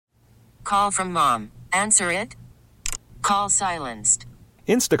Call from mom. Answer it. Call silenced.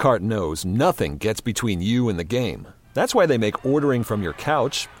 Instacart knows nothing gets between you and the game. That's why they make ordering from your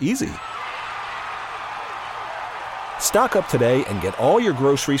couch easy. Stock up today and get all your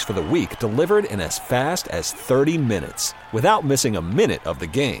groceries for the week delivered in as fast as 30 minutes without missing a minute of the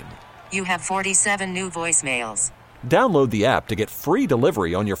game. You have 47 new voicemails. Download the app to get free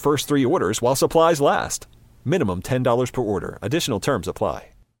delivery on your first 3 orders while supplies last. Minimum $10 per order. Additional terms apply.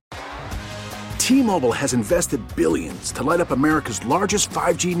 T-Mobile has invested billions to light up America's largest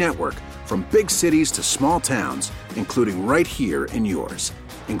 5G network, from big cities to small towns, including right here in yours.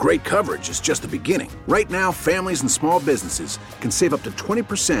 And great coverage is just the beginning. Right now, families and small businesses can save up to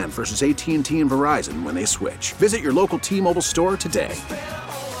 20% versus AT&T and Verizon when they switch. Visit your local T-Mobile store today.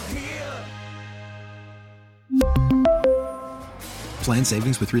 Plan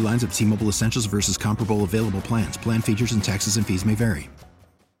savings with 3 lines of T-Mobile Essentials versus comparable available plans. Plan features and taxes and fees may vary.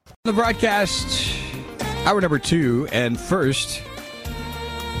 The broadcast, hour number 2, and first,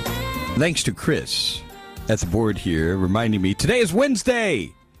 thanks to Chris at the board here, reminding me today is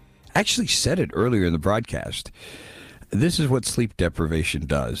Wednesday. I actually said it earlier in the broadcast. This is what sleep deprivation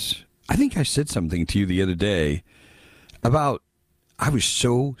does. I think I said something to you the other day about I was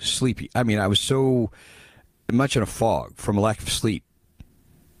so sleepy. I mean, I was so much in a fog from a lack of sleep.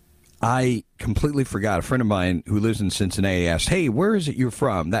 I completely forgot. A friend of mine who lives in Cincinnati asked, "Hey, where is it you're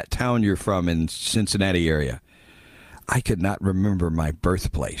from? That town you're from in Cincinnati area." I could not remember my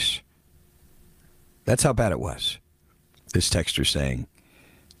birthplace. That's how bad it was. This texter saying,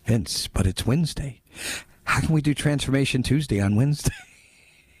 "Vince, but it's Wednesday. How can we do Transformation Tuesday on Wednesday?"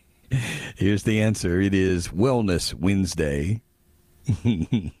 Here's the answer. It is Wellness Wednesday.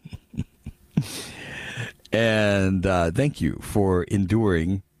 And thank you for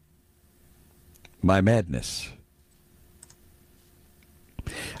enduring my madness.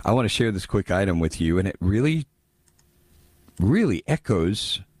 I want to share this quick item with you, and it really, really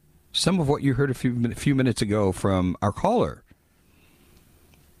echoes some of what you heard a few minutes ago from our caller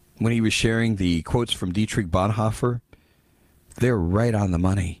when he was sharing the quotes from Dietrich Bonhoeffer. They're right on the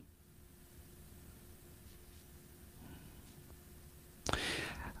money.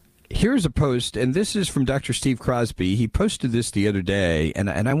 Here's a post, and this is from Dr. Steve Crosby. He posted this the other day, and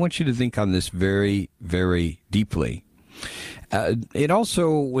I want you to think on this very, very deeply. It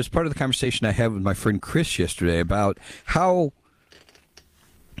also was part of the conversation I had with my friend Chris yesterday about how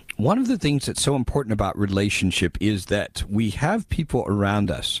one of the things that's so important about relationship is that we have people around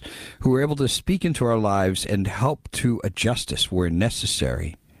us who are able to speak into our lives and help to adjust us where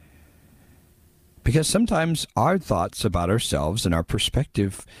necessary. Because sometimes our thoughts about ourselves and our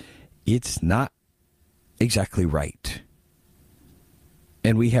perspective, it's not exactly right.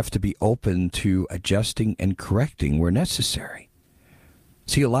 And we have to be open to adjusting and correcting where necessary.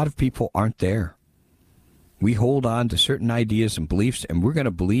 See, a lot of people aren't there. We hold on to certain ideas and beliefs, and we're going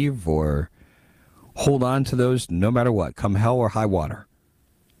to believe or hold on to those no matter what, come hell or high water.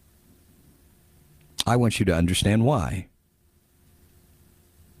 I want you to understand why.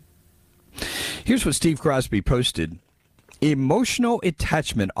 Here's what Steve Crosby posted. Emotional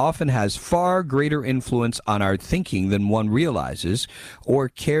attachment often has far greater influence on our thinking than one realizes or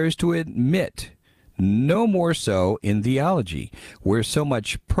cares to admit. No more so in theology, where so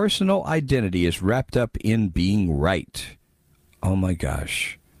much personal identity is wrapped up in being right. Oh my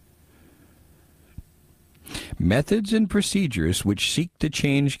gosh. Methods and procedures which seek to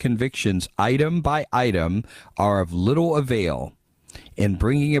change convictions item by item are of little avail in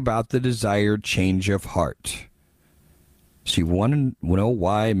bringing about the desired change of heart. So you want to know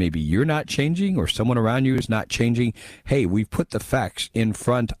why maybe you're not changing or someone around you is not changing? Hey, we've put the facts in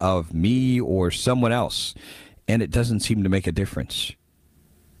front of me or someone else, and it doesn't seem to make a difference.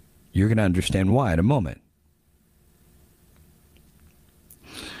 You're going to understand why in a moment.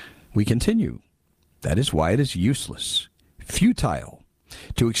 We continue. That is why it is useless, futile,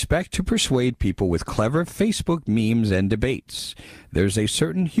 to expect to persuade people with clever Facebook memes and debates. There's a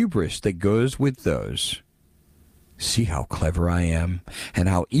certain hubris that goes with those. See how clever I am and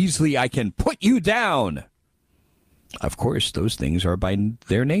how easily I can put you down. Of course, those things are by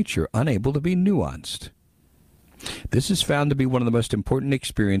their nature unable to be nuanced. This is found to be one of the most important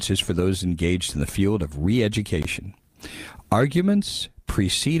experiences for those engaged in the field of re-education. Arguments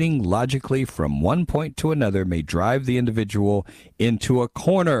proceeding logically from one point to another may drive the individual into a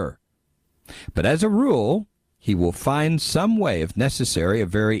corner. But as a rule, he will find some way, if necessary, a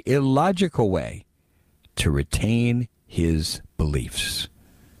very illogical way, to retain his beliefs.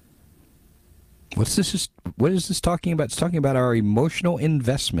 What is this talking about? It's talking about our emotional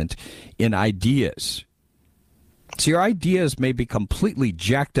investment in ideas. So your ideas may be completely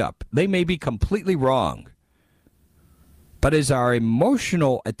jacked up. They may be completely wrong. But it's our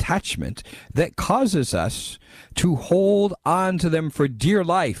emotional attachment that causes us to hold on to them for dear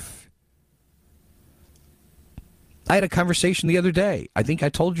life. I had a conversation the other day. I think I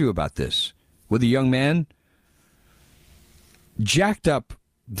told you about this with a young man. Jacked up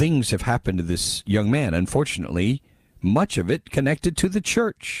things have happened to this young man. Unfortunately, much of it connected to the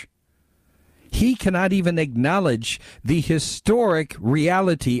church. He cannot even acknowledge the historic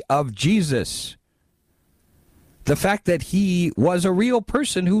reality of Jesus. The fact that he was a real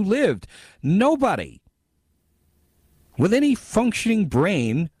person who lived. Nobody with any functioning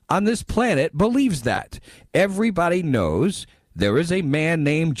brain on this planet believes that. Everybody knows there is a man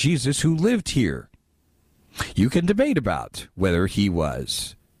named Jesus who lived here. You can debate about whether he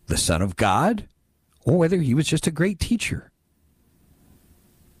was the Son of God or whether he was just a great teacher.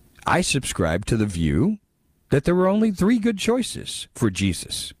 I subscribe to the view that there were only three good choices for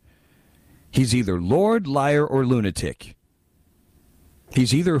Jesus. He's either Lord, liar, or lunatic.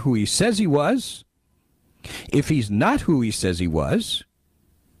 He's either who he says he was. If he's not who he says he was,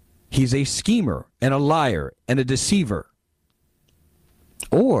 he's a schemer and a liar and a deceiver.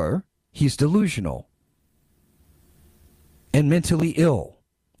 Or he's delusional and mentally ill.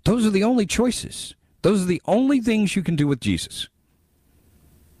 Those are the only choices. Those are the only things you can do with Jesus.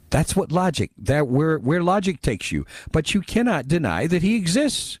 That's what logic, where logic takes you. But you cannot deny that he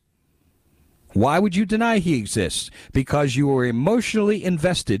exists. Why would you deny he exists? Because you are emotionally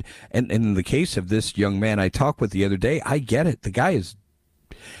invested. And in the case of this young man I talked with the other day, I get it. The guy has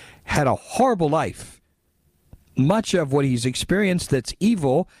had a horrible life. Much of what he's experienced that's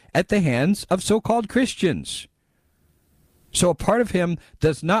evil at the hands of so-called Christians. So a part of him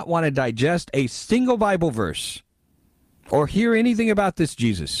does not want to digest a single Bible verse or hear anything about this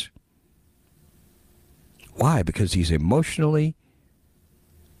Jesus. Why? Because he's emotionally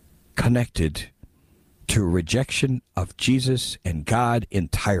connected to a rejection of Jesus and God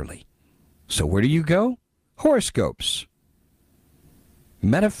entirely. So where do you go? Horoscopes.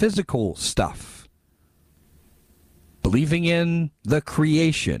 Metaphysical stuff. Believing in the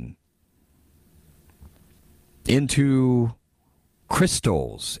creation. Into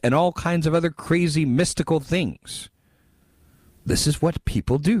crystals and all kinds of other crazy mystical things. This is what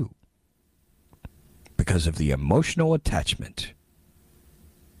people do because of the emotional attachment.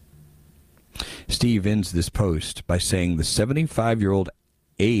 Steve ends this post by saying the 75-year-old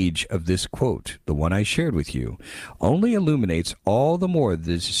age of this quote, the one I shared with you, only illuminates all the more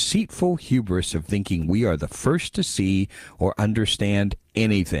the deceitful hubris of thinking we are the first to see or understand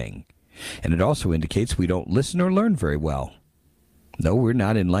anything. And it also indicates we don't listen or learn very well. No, we're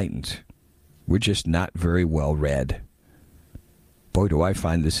not enlightened. We're just not very well read. Boy, do I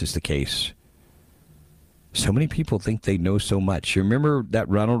find this is the case. So many people think they know so much. You remember that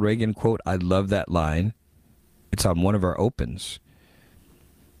Ronald Reagan quote? I love that line. It's on one of our opens.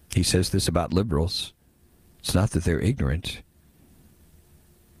 He says this about liberals. It's not that they're ignorant.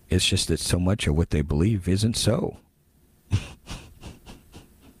 It's just that so much of what they believe isn't so.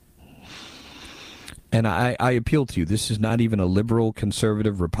 And I appeal to you. This is not even a liberal,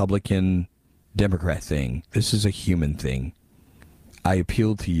 conservative, Republican, Democrat thing. This is a human thing. I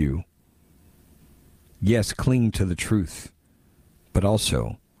appeal to you. Yes, cling to the truth, but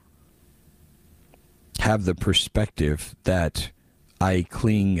also have the perspective that I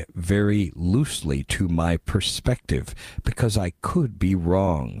cling very loosely to my perspective because I could be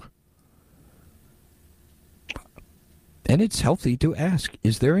wrong. And it's healthy to ask,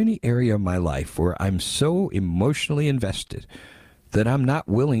 is there any area of my life where I'm so emotionally invested that I'm not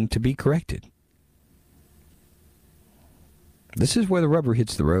willing to be corrected? This is where the rubber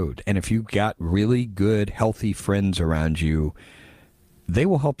hits the road. And if you've got really good, healthy friends around you, they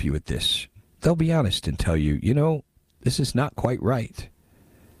will help you with this. They'll be honest and tell you, you know, this is not quite right.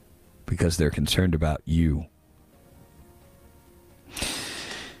 Because they're concerned about you.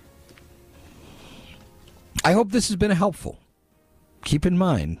 I hope this has been helpful. Keep in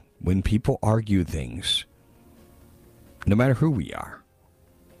mind, when people argue things, no matter who we are,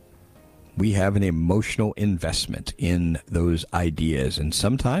 we have an emotional investment in those ideas, and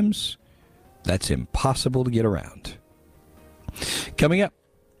sometimes that's impossible to get around. Coming up,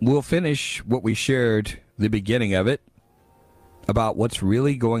 we'll finish what we shared, the beginning of it, about what's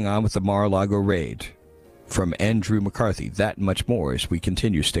really going on with the Mar-a-Lago raid from Andrew McCarthy. That and much more as we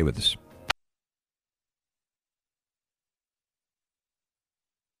continue. Stay with us.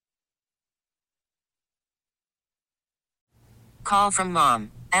 Call from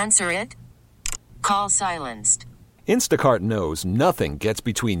mom. Answer it. Call silenced. Instacart knows nothing gets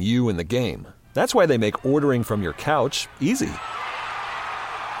between you and the game. That's why they make ordering from your couch easy.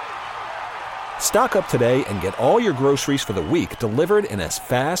 Stock up today and get all your groceries for the week delivered in as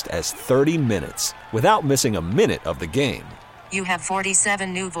fast as 30 minutes without missing a minute of the game. You have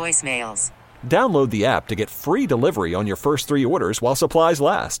 47 new voicemails. Download the app to get free delivery on your first 3 orders while supplies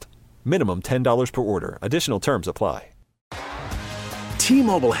last. Minimum $10 per order. Additional terms apply.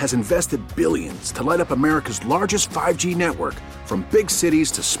 T-Mobile has invested billions to light up America's largest 5G network, from big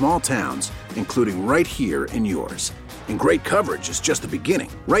cities to small towns, including right here in yours. And great coverage is just the beginning.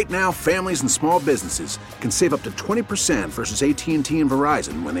 Right now, families and small businesses can save up to 20% versus AT&T and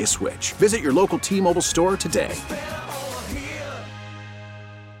Verizon when they switch. Visit your local T-Mobile store today.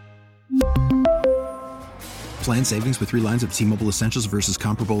 Plan savings with 3 lines of T-Mobile Essentials versus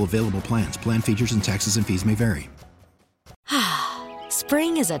comparable available plans. Plan features and taxes and fees may vary.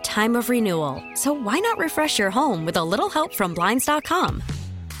 Spring is a time of renewal, so why not refresh your home with a little help from Blinds.com?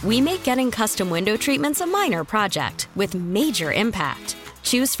 We make getting custom window treatments a minor project with major impact.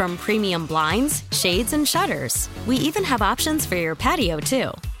 Choose from premium blinds, shades, and shutters. We even have options for your patio,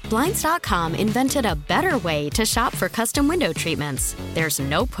 too. Blinds.com invented a better way to shop for custom window treatments. There's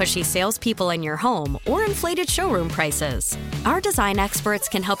no pushy salespeople in your home or inflated showroom prices. Our design experts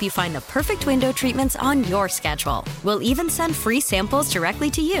can help you find the perfect window treatments on your schedule. We'll even send free samples directly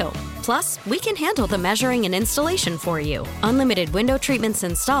to you. Plus, we can handle the measuring and installation for you. Unlimited window treatments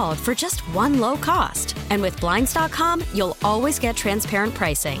installed for just one low cost. And with Blinds.com, you'll always get transparent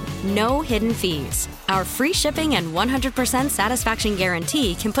pricing. No hidden fees. Our free shipping and 100% satisfaction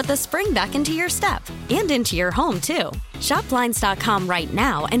guarantee can put the spring back into your step and into your home, too. Shop Blinds.com right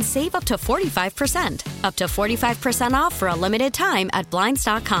now and save up to 45%. Up to 45% off for a limited time at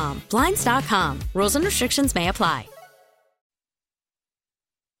Blinds.com. Blinds.com. Rules and restrictions may apply.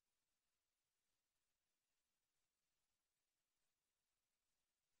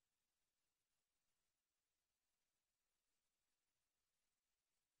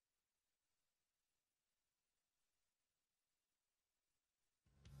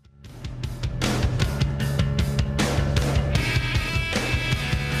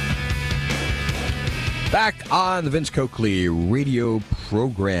 Back on the Vince Coakley radio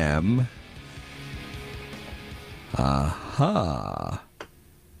program.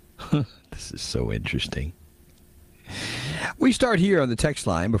 This is so interesting. We start here on the text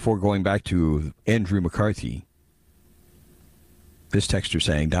line before going back to Andrew McCarthy. This texter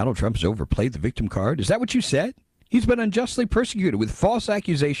saying, Donald Trump has overplayed the victim card. Is that what you said? He's been unjustly persecuted with false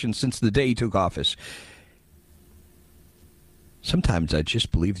accusations since the day he took office. Sometimes I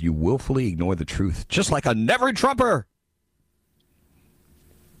just believe you willfully ignore the truth, just like a never-Trumper.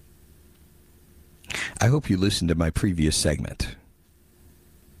 I hope you listened to my previous segment,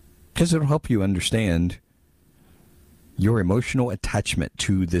 because it'll help you understand your emotional attachment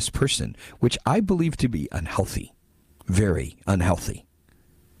to this person, which I believe to be unhealthy, very unhealthy.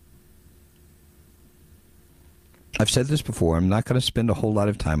 I've said this before. I'm not going to spend a whole lot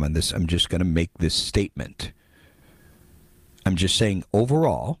of time on this. I'm just going to make this statement. I'm just saying,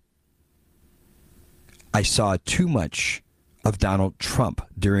 overall, I saw too much of Donald Trump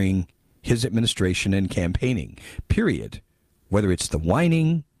during his administration and campaigning, period. Whether it's the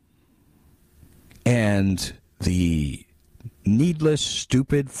whining and the needless,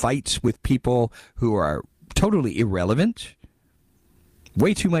 stupid fights with people who are totally irrelevant,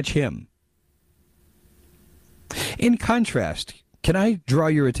 way too much him. In contrast, can I draw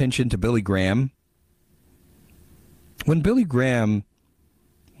your attention to Billy Graham? When Billy Graham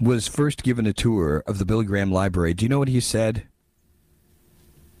was first given a tour of the Billy Graham Library, do you know what he said?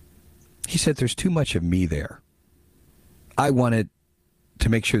 He said, there's too much of me there. I wanted to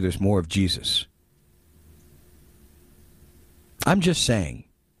make sure there's more of Jesus. I'm just saying.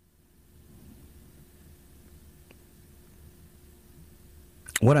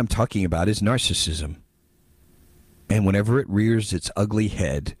 What I'm talking about is narcissism. And whenever it rears its ugly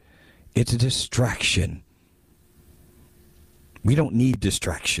head, it's a distraction. We don't need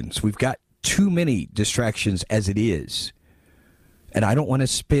distractions. We've got too many distractions as it is. And I don't want to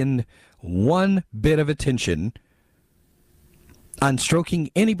spend one bit of attention on stroking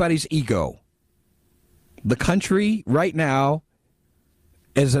anybody's ego. The country right now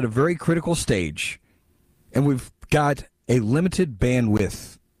is at a very critical stage, and we've got a limited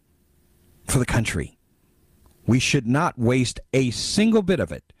bandwidth for the country. We should not waste a single bit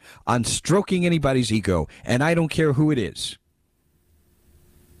of it on stroking anybody's ego, and I don't care who it is.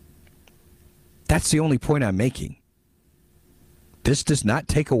 That's the only point I'm making. This does not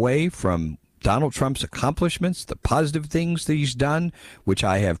take away from Donald Trump's accomplishments, the positive things that he's done, which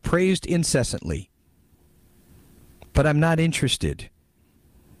I have praised incessantly. But I'm not interested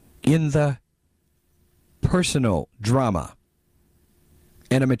in the personal drama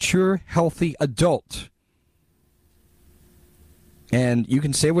and a mature, healthy adult. And you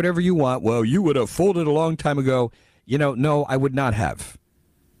can say whatever you want. Well, you would have folded a long time ago. No, I would not have.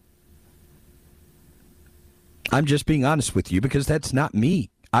 I'm just being honest with you because that's not me.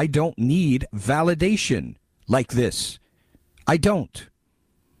 I don't need validation like this. I don't.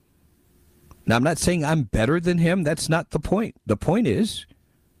 Now, I'm not saying I'm better than him. That's not the point. The point is,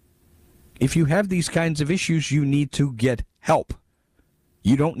 if you have these kinds of issues, you need to get help.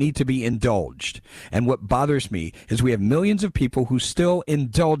 You don't need to be indulged. And what bothers me is we have millions of people who still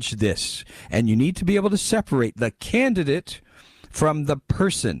indulge this. And you need to be able to separate the candidate from the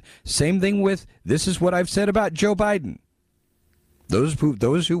person. Same thing with, this is what I've said about Joe Biden.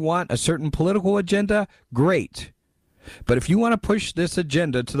 Those who want a certain political agenda, great. But if you want to push this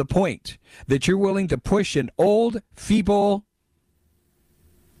agenda to the point that you're willing to push an old, feeble,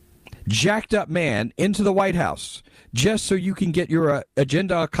 jacked up man into the White House just so you can get your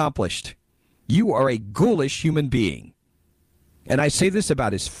agenda accomplished, you are a ghoulish human being. And I say this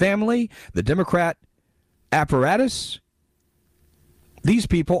about his family, the Democrat apparatus. These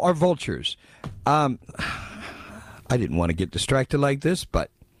people are vultures. I didn't want to get distracted like this, but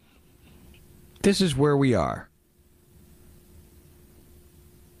this is where we are.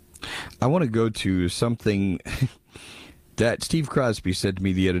 I want to go to something that Steve Crosby said to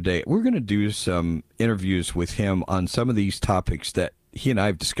me the other day. We're going to do some interviews with him on some of these topics that he and I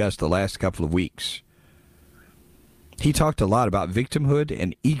have discussed the last couple of weeks. He talked a lot about victimhood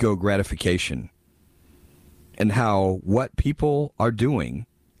and ego gratification and how what people are doing,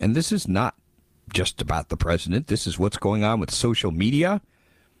 and this is not just about the president, this is what's going on with social media,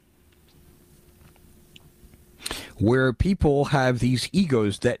 where people have these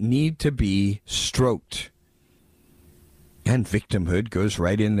egos that need to be stroked. And victimhood goes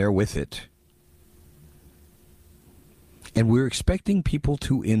right in there with it. And we're expecting people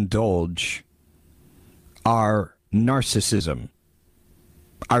to indulge our narcissism,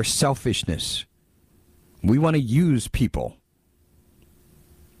 our selfishness. We want to use people.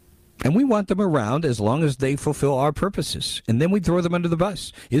 And we want them around as long as they fulfill our purposes. And then we throw them under the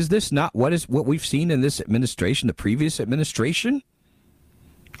bus. Is this not what we've seen in this administration, the previous administration?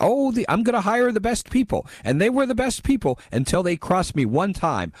 Oh, I'm going to hire the best people. And they were the best people until they crossed me one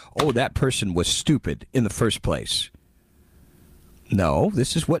time. Oh, that person was stupid in the first place. No,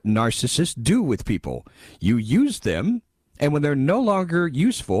 this is what narcissists do with people. You use them, and when they're no longer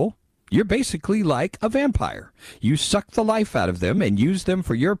useful, you're basically like a vampire. You suck the life out of them and use them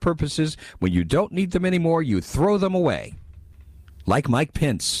for your purposes. When you don't need them anymore, you throw them away. Like Mike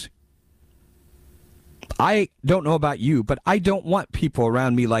Pence. I don't know about you, but I don't want people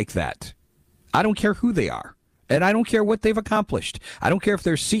around me like that. I don't care who they are, and I don't care what they've accomplished. I don't care if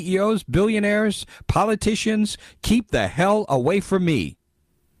they're CEOs, billionaires, politicians. Keep the hell away from me,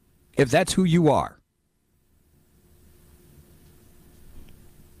 if that's who you are.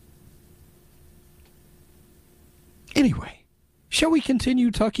 Anyway, shall we continue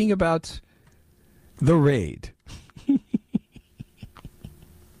talking about the raid?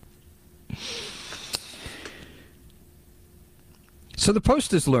 So the Post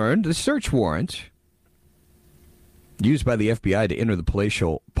has learned the search warrant used by the FBI to enter the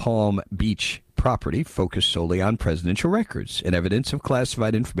palatial Palm Beach property focused solely on presidential records and evidence of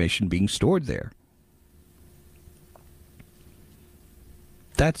classified information being stored there.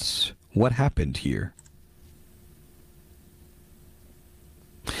 That's what happened here.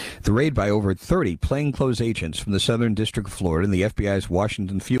 The raid by over 30 plainclothes agents from the Southern District of Florida and the FBI's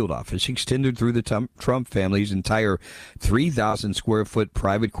Washington field office extended through the Trump family's entire 3,000-square-foot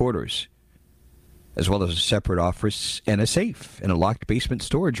private quarters, as well as a separate office and a safe and a locked basement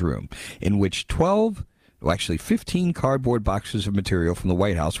storage room in which 15 cardboard boxes of material from the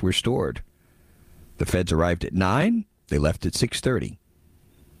White House were stored. The feds arrived at 9. They left at 6:30.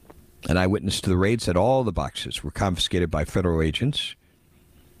 An eyewitness to the raid said all the boxes were confiscated by federal agents.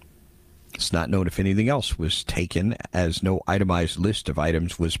 It's not known if anything else was taken, as no itemized list of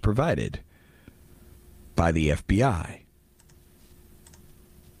items was provided by the FBI.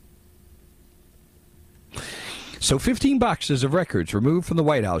 So 15 boxes of records removed from the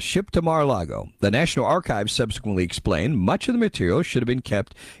White House shipped to Mar-a-Lago. The National Archives subsequently explained much of the material should have been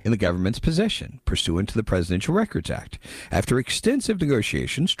kept in the government's possession, pursuant to the Presidential Records Act. After extensive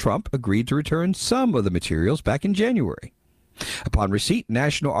negotiations, Trump agreed to return some of the materials back in January. Upon receipt,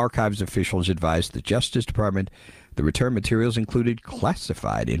 National Archives officials advised the Justice Department the returned materials included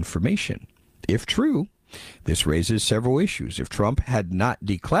classified information. If true, This raises several issues. If Trump had not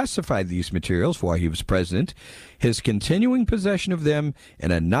declassified these materials while he was president, his continuing possession of them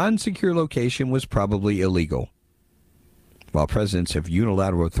in a non-secure location was probably illegal. While presidents have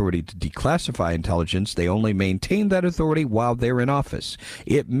unilateral authority to declassify intelligence, they only maintain that authority while they're in office.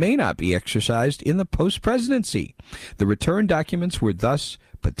 It may not be exercised in the post-presidency. The returned documents were thus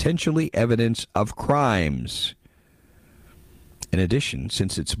potentially evidence of crimes. In addition,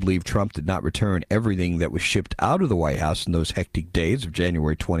 since it's believed Trump did not return everything that was shipped out of the White House in those hectic days of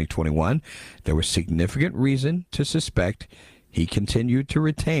January 2021, there was significant reason to suspect he continued to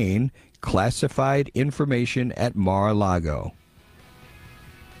retain classified information at Mar-a-Lago.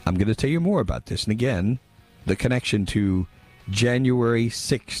 I'm going to tell you more about this. And again, the connection to January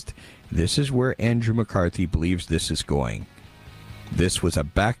 6th. This is where Andrew McCarthy believes this is going. This was a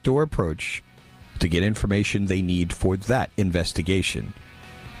backdoor approach to get information they need for that investigation.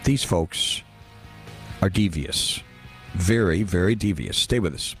 These folks are devious. Very, very devious. Stay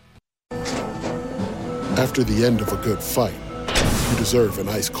with us. After the end of a good fight, you deserve an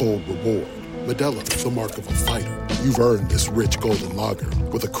ice-cold reward. Modelo is the mark of a fighter. You've earned this rich golden lager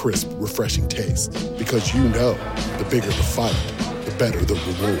with a crisp, refreshing taste. Because you know, the bigger the fight, the better the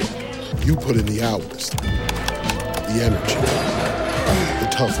reward. You put in the hours, the energy, the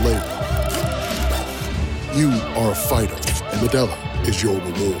tough labor. You are a fighter, and Modelo is your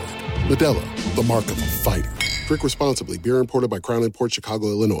reward. Modelo, the mark of a fighter. Drink responsibly. Beer imported by Crown Imports, Chicago,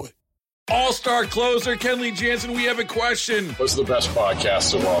 Illinois. All-star closer Kenley Jansen, we have a question. What's the best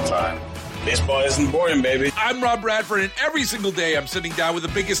podcast of all time? Baseball isn't boring, baby. I'm Rob Bradford, and every single day I'm sitting down with the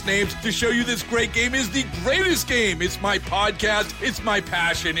biggest names to show you this great game is the greatest game. It's my podcast. It's my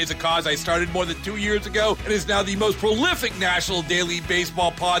passion. It's a cause I started more than 2 years ago and is now the most prolific national daily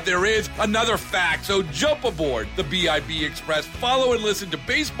baseball pod there is. Another fact, so jump aboard the BIB Express. Follow and listen to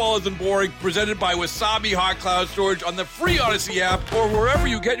Baseball Isn't Boring, presented by Wasabi Hot Cloud Storage on the free Odyssey app or wherever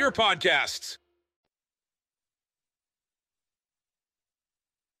you get your podcasts.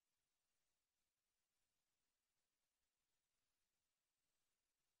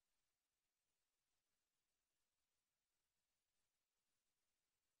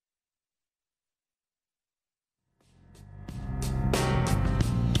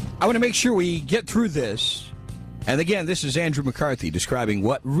 I want to make sure we get through this. And again, this is Andrew McCarthy describing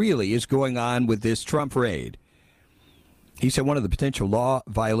what really is going on with this Trump raid. He said one of the potential law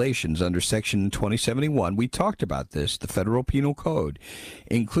violations under Section 2071, we talked about this, the Federal Penal Code,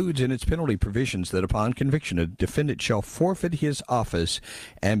 includes in its penalty provisions that upon conviction, a defendant shall forfeit his office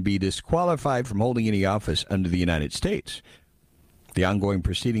and be disqualified from holding any office under the United States. The ongoing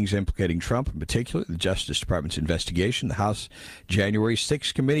proceedings implicating Trump, in particular, the Justice Department's investigation, the House January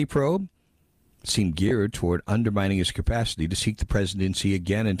 6th committee probe, seem geared toward undermining his capacity to seek the presidency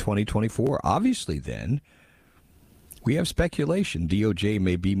again in 2024. Obviously, then, we have speculation DOJ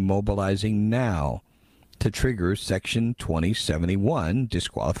may be mobilizing now to trigger Section 2071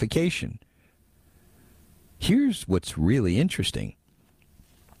 disqualification. Here's what's really interesting.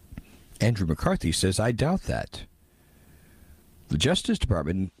 Andrew McCarthy says, I doubt that. The Justice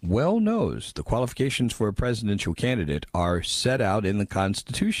Department well knows the qualifications for a presidential candidate are set out in the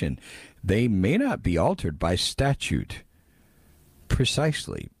Constitution. They may not be altered by statute,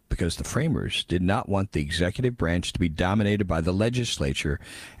 precisely because the framers did not want the executive branch to be dominated by the legislature,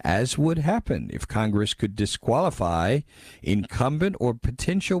 as would happen if Congress could disqualify incumbent or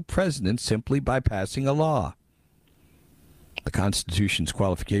potential presidents simply by passing a law. The Constitution's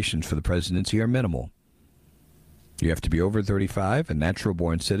qualifications for the presidency are minimal. You have to be over 35, a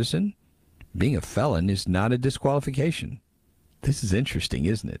natural-born citizen. Being a felon is not a disqualification. This is interesting,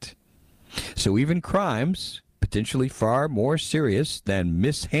 isn't it? So even crimes, potentially far more serious than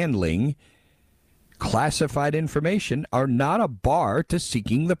mishandling classified information, are not a bar to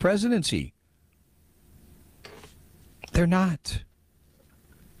seeking the presidency. They're not.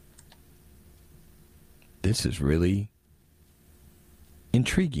 This is really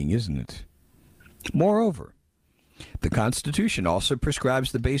intriguing, isn't it? Moreover, the Constitution also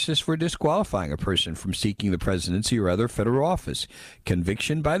prescribes the basis for disqualifying a person from seeking the presidency or other federal office: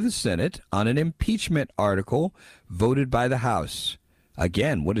 conviction by the Senate on an impeachment article voted by the House.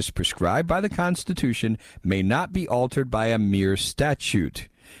 Again, what is prescribed by the Constitution may not be altered by a mere statute.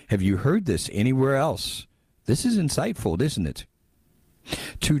 Have you heard this anywhere else? This is insightful, isn't it?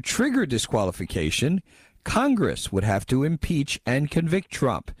 To trigger disqualification, Congress would have to impeach and convict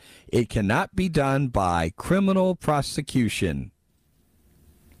Trump. It cannot be done by criminal prosecution.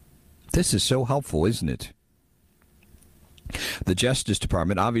 This is so helpful, isn't it? The Justice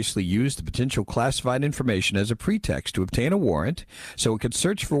Department obviously used the potential classified information as a pretext to obtain a warrant so it could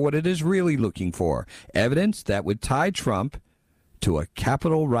search for what it is really looking for, evidence that would tie Trump to a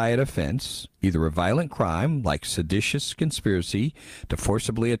Capitol riot offense, either a violent crime like seditious conspiracy to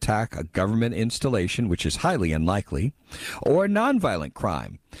forcibly attack a government installation, which is highly unlikely, or a nonviolent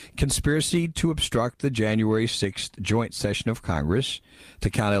crime, conspiracy to obstruct the January 6th joint session of Congress to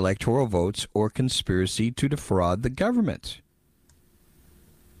count electoral votes, or conspiracy to defraud the government.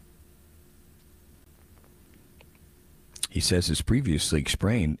 He says, as previously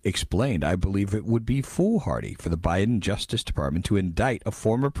explained, I believe it would be foolhardy for the Biden Justice Department to indict a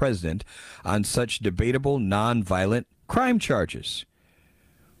former president on such debatable nonviolent crime charges.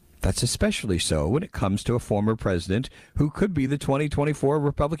 That's especially so when it comes to a former president who could be the 2024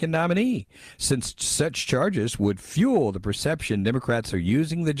 Republican nominee, since such charges would fuel the perception Democrats are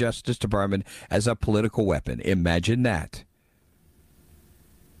using the Justice Department as a political weapon. Imagine that.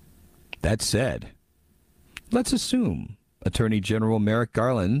 That said, let's assume Attorney General Merrick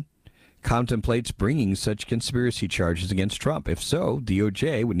Garland contemplates bringing such conspiracy charges against Trump. If so,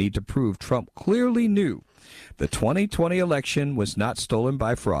 DOJ would need to prove Trump clearly knew the 2020 election was not stolen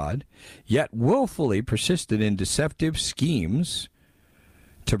by fraud, yet willfully persisted in deceptive schemes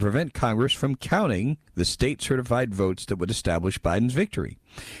to prevent Congress from counting the state-certified votes that would establish Biden's victory.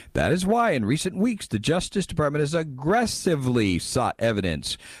 That is why in recent weeks the Justice Department has aggressively sought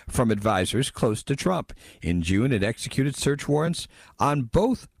evidence from advisors close to Trump. In June, it executed search warrants on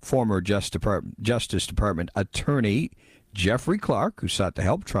both former Justice Department attorney Jeffrey Clark, who sought to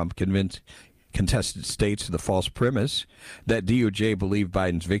help Trump convince contested states of the false premise that DOJ believed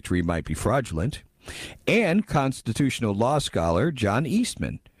Biden's victory might be fraudulent, and constitutional law scholar John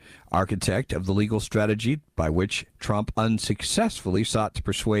Eastman, architect of the legal strategy by which Trump unsuccessfully sought to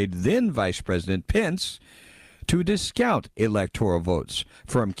persuade then Vice President Pence to discount electoral votes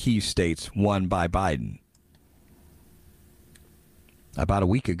from key states won by Biden. About a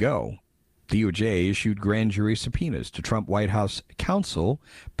week ago, DOJ issued grand jury subpoenas to Trump White House counsel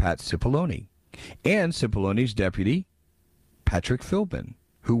Pat Cipollone and Cipolloni's deputy Patrick Philbin,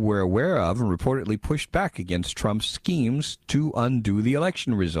 who were aware of and reportedly pushed back against Trump's schemes to undo the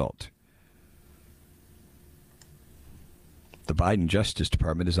election result. The Biden Justice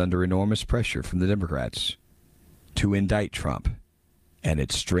Department is under enormous pressure from the Democrats to indict Trump, and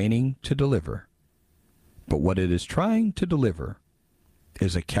it's straining to deliver. But what it is trying to deliver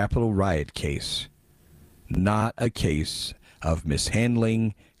is a Capitol riot case, not a case of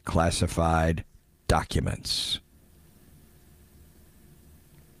mishandling classified documents.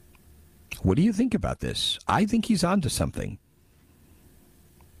 What do you think about this? I think he's onto something.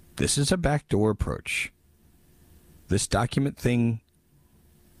 This is a backdoor approach. This document thing,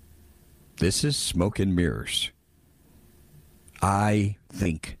 this is smoke and mirrors. I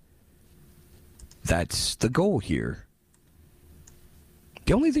think that's the goal here.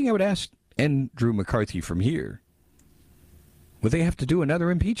 The only thing I would ask Andrew McCarthy from here, would they have to do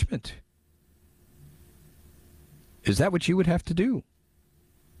another impeachment? Is that what you would have to do?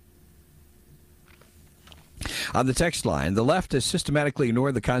 On the text line, the left has systematically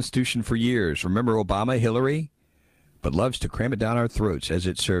ignored the Constitution for years. Remember Obama, Hillary? But loves to cram it down our throats as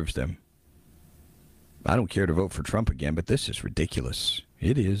it serves them. I don't care to vote for Trump again, but this is ridiculous.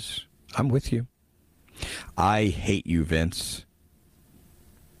 It is. I'm with you. I hate you, Vince.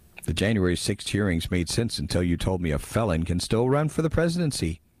 The January 6th hearings made sense until you told me a felon can still run for the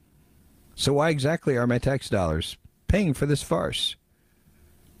presidency. So why exactly are my tax dollars paying for this farce?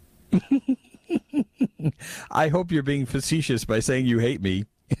 I hope you're being facetious by saying you hate me.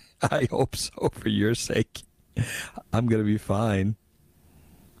 I hope so, for your sake. I'm going to be fine.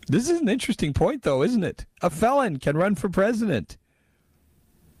 This is an interesting point, though, isn't it? A felon can run for president.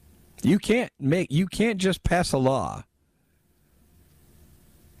 You can't just pass a law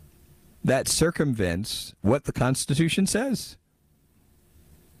that circumvents what the Constitution says.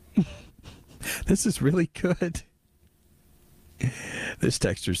 This is really good. This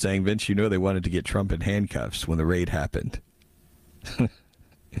texter saying, Vince, you know they wanted to get Trump in handcuffs when the raid happened.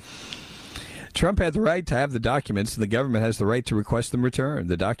 Trump had the right to have the documents, and the government has the right to request them returned.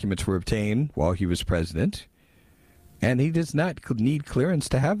 The documents were obtained while he was president, and he does not need clearance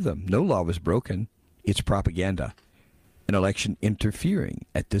to have them. No law was broken. It's propaganda. An election interfering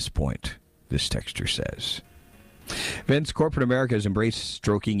at this point, this texter says. Vince, corporate America has embraced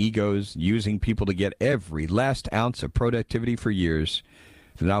stroking egos, using people to get every last ounce of productivity for years.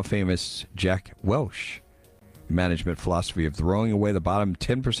 The now famous Jack Welch management philosophy of throwing away the bottom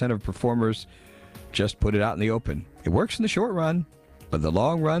 10% of performers, just put it out in the open. It works in the short run, But in the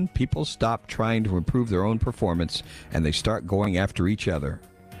long run, people stop trying to improve their own performance, and they start going after each other.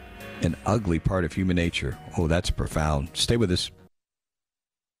 An ugly part of human nature. Oh, that's profound. Stay with us.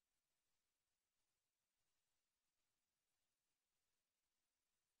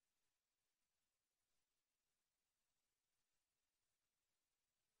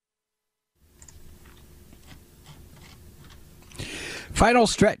 Final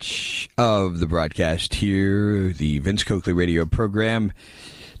stretch of the broadcast here, the Vince Coakley radio program.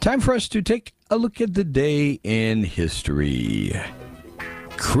 Time for us to take a look at the day in history.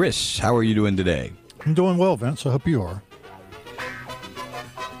 Chris, how are you doing today? I'm doing well, Vince. I hope you are.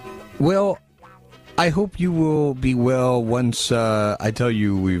 Well, I hope you will be well once I tell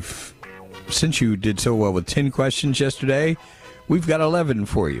you since you did so well with 10 questions yesterday, we've got 11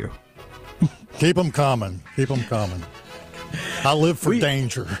 for you. Keep them coming. Keep them coming. I live for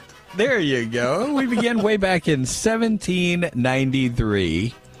danger. There you go. We began way back in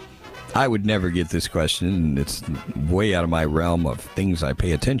 1793. I would never get this question, and it's way out of my realm of things I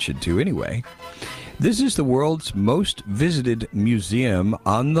pay attention to anyway. This is the world's most visited museum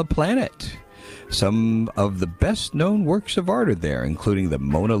on the planet. Some of the best-known works of art are there, including the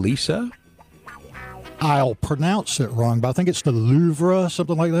Mona Lisa. I'll pronounce it wrong, but I think it's the Louvre,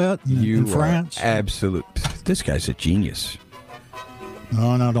 something like that, in France. Absolute. This guy's a genius.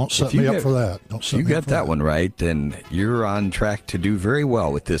 No, don't set me up for that. You got that one right, then you're on track to do very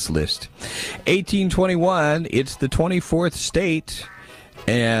well with this list. 1821, it's the 24th state,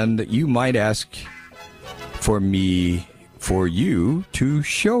 and you might ask for you to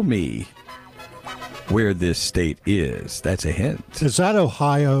show me where this state is. That's a hint. Is that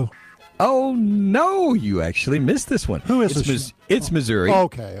Ohio? Oh, no, you actually missed this one. Who is this? It's Missouri.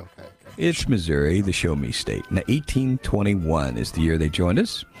 Okay. It's Missouri, the Show Me State. Now, 1821 is the year they joined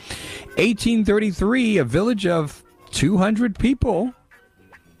us. 1833, a village of 200 people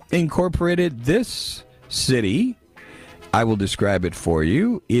incorporated this city. I will describe it for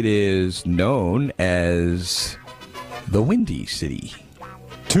you. It is known as the Windy City.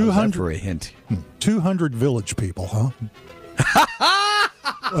 200 for a hint. 200 village people, huh?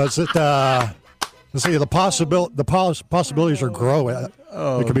 Is it? Let's see. The possibilities are growing.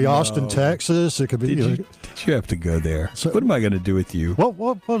 It could be Austin, Texas. It could be. Did you have to go there? So, what am I going to do with you? What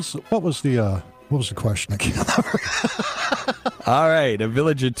was the question again? All right, a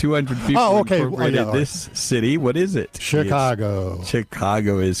village of 200 people incorporated this city. What is it? Chicago.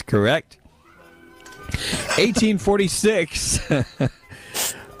 Chicago is correct. 1846.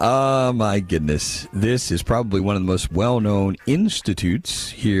 Oh, my goodness. This is probably one of the most well-known institutes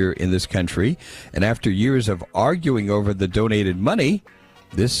here in this country. And after years of arguing over the donated money,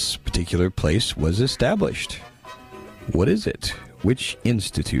 this particular place was established. What is it? Which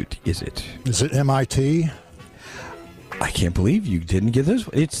institute is it? Is it MIT? I can't believe you didn't get this.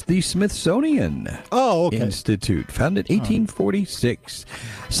 It's the Smithsonian Institute, founded in 1846.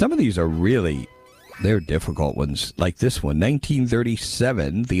 Some of these are really... They're difficult ones, like this one.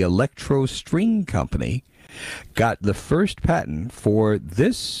 1937, the Electro String Company got the first patent for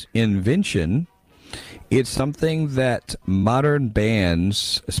this invention. It's something that modern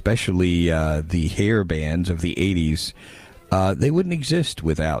bands, especially the hair bands of the 80s, they wouldn't exist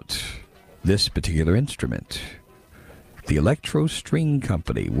without this particular instrument. The Electro String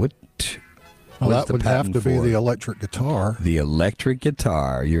Company. That would have to be the electric guitar. The electric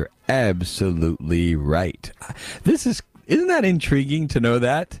guitar. You're absolutely right. Isn't that intriguing to know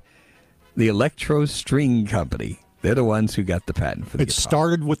that? The Electro String Company. They're the ones who got the patent for the guitar. It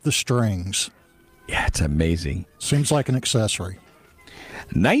started with the strings. Yeah, it's amazing. Seems like an accessory.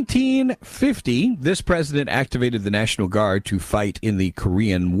 1950, this president activated the National Guard to fight in the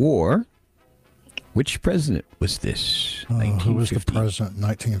Korean War. Which president was this? Who was the president in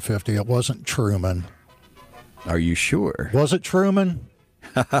 1950? It wasn't Truman. Are you sure? Was it Truman?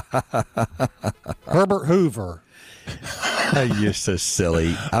 Herbert Hoover. You're so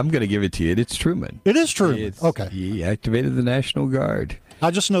silly. I'm going to give it to you. It's Truman. It is Truman. Okay. He activated the National Guard.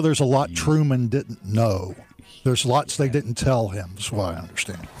 I just know there's a lot Truman didn't know. There's lots they didn't tell him. That's what I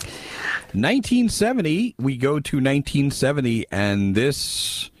understand. 1970, we go to 1970, and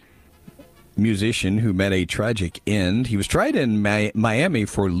this musician who met a tragic end. He was tried in Miami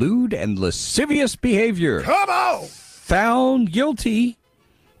for lewd and lascivious behavior. Come on! Found guilty,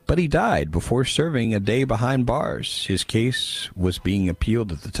 but he died before serving a day behind bars. His case was being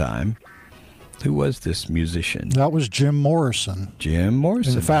appealed at the time. Who was this musician? That was Jim Morrison. Jim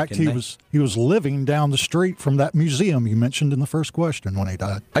Morrison. In fact, he was living down the street from that museum you mentioned in the first question when he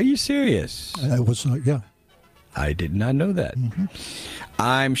died. Are you serious? It was, yeah. I did not know that. Mm-hmm.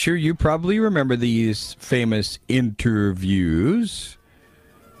 I'm sure you probably remember these famous interviews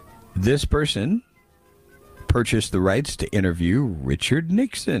This person purchased the rights to interview Richard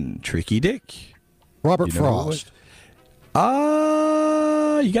Nixon, Tricky Dick. Robert Frost.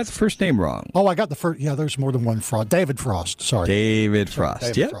 You got the first name wrong. Oh, I got the first. Yeah, there's more than one Frost. David Frost. Sorry. David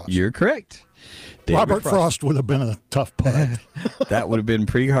Frost. Yep, you're correct. Robert Frost would have been a tough putt. That would have been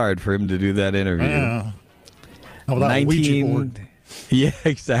pretty hard for him to do that interview. Yeah. Oh, that Ouija board. Yeah,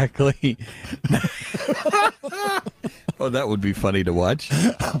 exactly. Oh, that would be funny to watch.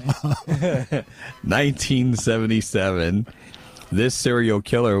 1977. This serial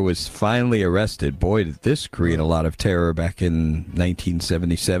killer was finally arrested. Boy, did this create a lot of terror back in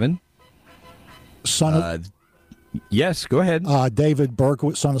 1977. Yes, go ahead. David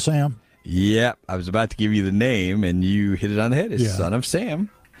Berkowitz, Son of Sam. Yep, I was about to give you the name, and you hit it on the head. It's Son of Sam.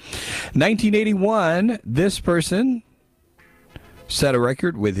 1981, this person set a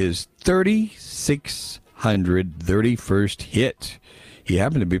record with his 3,631st hit. He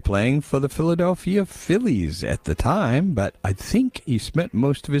happened to be playing for the Philadelphia Phillies at the time, but I think he spent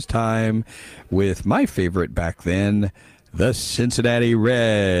most of his time with my favorite back then, the Cincinnati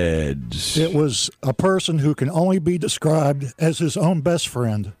Reds. It was a person who can only be described as his own best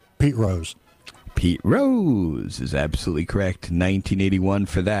friend, Pete Rose. Pete Rose is absolutely correct. 1981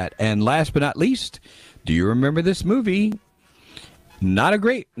 for that. And last but not least, do you remember this movie? Not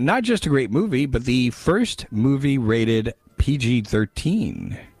just a great movie, but the first movie rated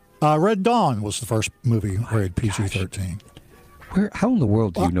PG-13. Red Dawn was the first movie rated PG-13. How in the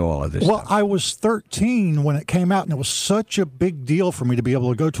world do you know all of this stuff? I was 13 when it came out, and it was such a big deal for me to be able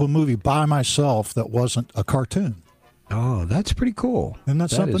to go to a movie by myself that wasn't a cartoon. Oh, that's pretty cool. Isn't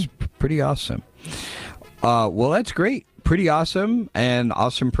that something? That is pretty awesome. Well, that's great. Pretty awesome, and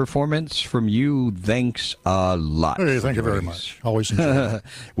awesome performance from you. Thanks a lot. Hey, thank you very much. Always enjoy it.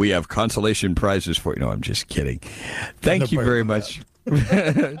 We have consolation prizes for you. No, I'm just kidding. Thank you very much.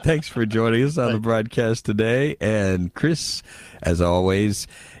 Thanks for joining us on the broadcast today. And Chris, as always,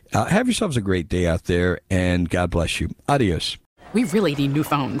 have yourselves a great day out there, and God bless you. Adios. We really need new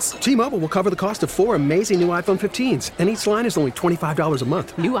phones. T-Mobile will cover the cost of 4 amazing new iPhone 15s, and each line is only $25 a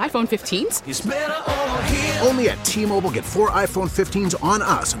month. New iPhone 15s? It's better over here. Only at T-Mobile, get 4 iPhone 15s on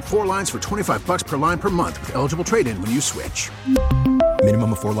us and 4 lines for $25 per line per month with eligible trade-in when you switch.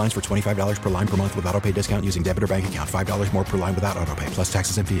 Minimum of 4 lines for $25 per line per month with autopay discount using debit or bank account. $5 more per line without autopay, plus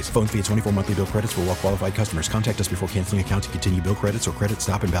taxes and fees. Phone fee at 24 monthly bill credits for well-qualified customers. Contact us before canceling account to continue bill credits or credit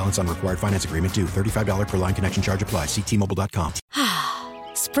stop and balance on required finance agreement due. $35 per line connection charge applies. See T-Mobile.com.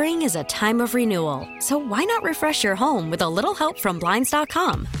 Spring is a time of renewal, so why not refresh your home with a little help from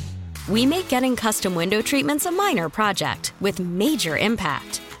Blinds.com? We make getting custom window treatments a minor project with major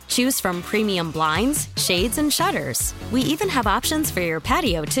impact. Choose from premium blinds, shades, and shutters. We even have options for your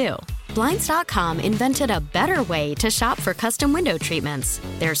patio, too. Blinds.com invented a better way to shop for custom window treatments.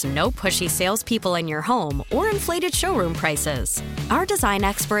 There's no pushy salespeople in your home or inflated showroom prices. Our design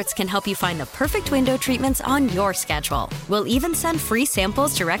experts can help you find the perfect window treatments on your schedule. We'll even send free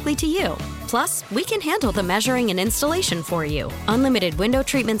samples directly to you. Plus, we can handle the measuring and installation for you. Unlimited window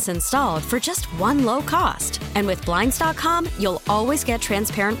treatments installed for just one low cost. And with Blinds.com, you'll always get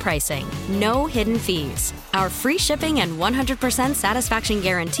transparent pricing. No hidden fees. Our free shipping and 100% satisfaction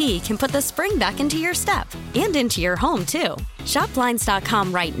guarantee can put the spring back into your step and into your home, too. Shop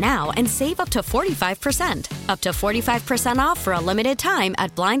Blinds.com right now and save up to 45%. Up to 45% off for a limited time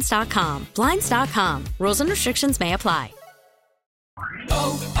at Blinds.com. Blinds.com. Rules and restrictions may apply.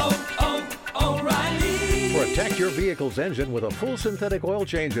 Protect your vehicle's engine with a full synthetic oil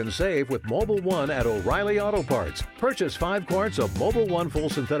change and save with Mobil 1 at O'Reilly Auto Parts. Purchase 5 quarts of Mobil 1 full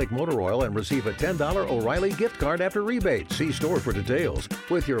synthetic motor oil and receive a $10 O'Reilly gift card after rebate. See store for details.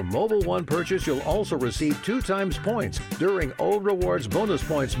 With your Mobil 1 purchase, you'll also receive 2 times points during O Rewards Bonus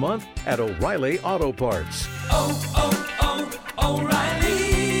Points Month at O'Reilly Auto Parts.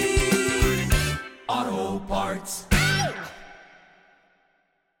 O'Reilly Auto Parts.